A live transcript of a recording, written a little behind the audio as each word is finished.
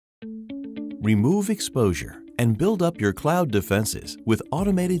Remove exposure and build up your cloud defenses with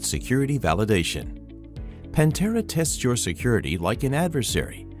automated security validation. Pentera tests your security like an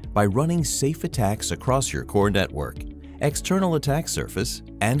adversary by running safe attacks across your core network, external attack surface,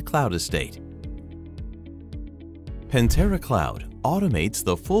 and cloud estate. Pentera Cloud automates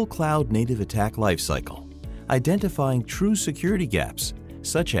the full cloud-native attack lifecycle, identifying true security gaps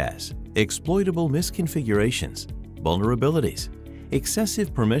such as exploitable misconfigurations, vulnerabilities,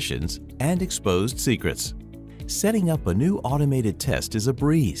 excessive permissions, and exposed secrets. Setting up a new automated test is a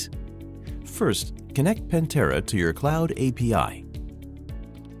breeze. First, connect Pentera to your Cloud API.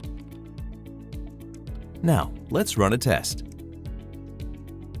 Now, let's run a test.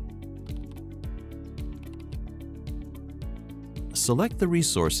 Select the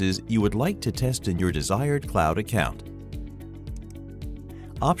resources you would like to test in your desired cloud account.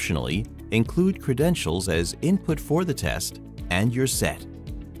 Optionally, include credentials as input for the test, and you're set.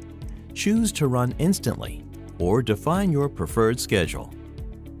 Choose to run instantly or define your preferred schedule.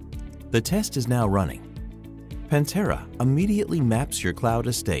 The test is now running. Pentera immediately maps your cloud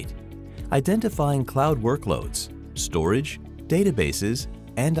estate, identifying cloud workloads, storage, databases,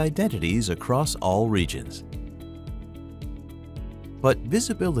 and identities across all regions. But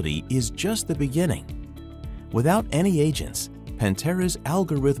visibility is just the beginning. Without any agents, Pentera's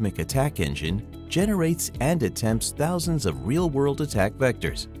algorithmic attack engine generates and attempts thousands of real-world attack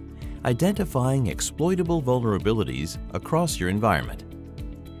vectors, identifying exploitable vulnerabilities across your environment.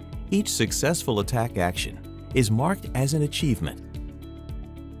 Each successful attack action is marked as an achievement.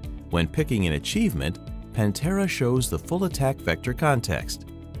 When picking an achievement, Pentera shows the full attack vector context.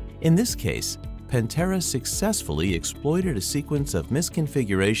 In this case, Pentera successfully exploited a sequence of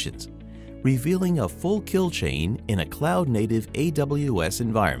misconfigurations, revealing a full kill chain in a cloud-native AWS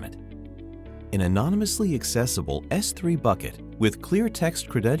environment. An anonymously accessible S3 bucket with clear text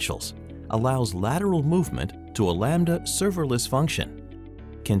credentials allows lateral movement to a Lambda serverless function,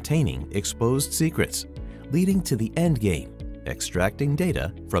 containing exposed secrets, leading to the endgame, extracting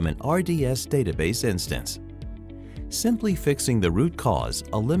data from an RDS database instance. Simply fixing the root cause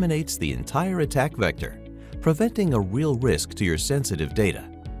eliminates the entire attack vector, preventing a real risk to your sensitive data.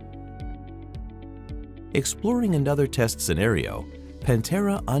 Exploring another test scenario,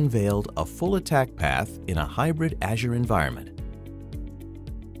 Pentera unveiled a full attack path in a hybrid Azure environment.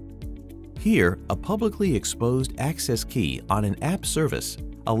 Here, a publicly exposed access key on an app service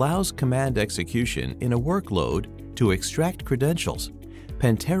allows command execution in a workload to extract credentials.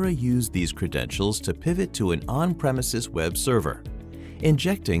 Pentera used these credentials to pivot to an on-premises web server,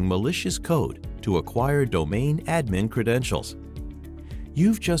 injecting malicious code to acquire domain admin credentials.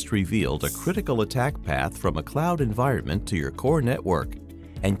 You've just revealed a critical attack path from a cloud environment to your core network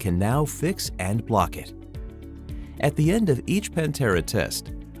and can now fix and block it. At the end of each Pentera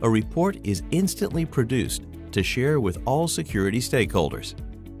test, a report is instantly produced to share with all security stakeholders.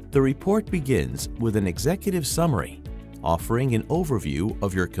 The report begins with an executive summary, offering an overview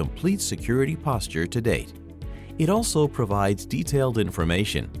of your complete security posture to date. It also provides detailed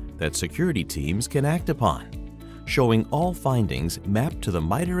information that security teams can act upon, showing all findings mapped to the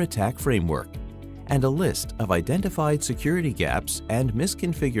MITRE ATT&CK framework, and a list of identified security gaps and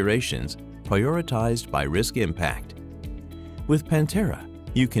misconfigurations prioritized by risk impact. With Pentera,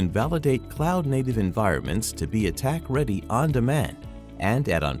 you can validate cloud-native environments to be attack-ready on demand and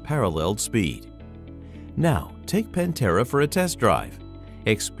at unparalleled speed. Now, take Pentera for a test drive.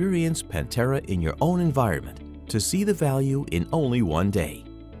 Experience Pentera in your own environment to see the value in only one day.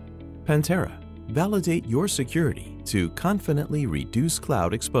 Pentera. Validate your security to confidently reduce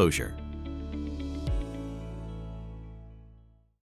cloud exposure.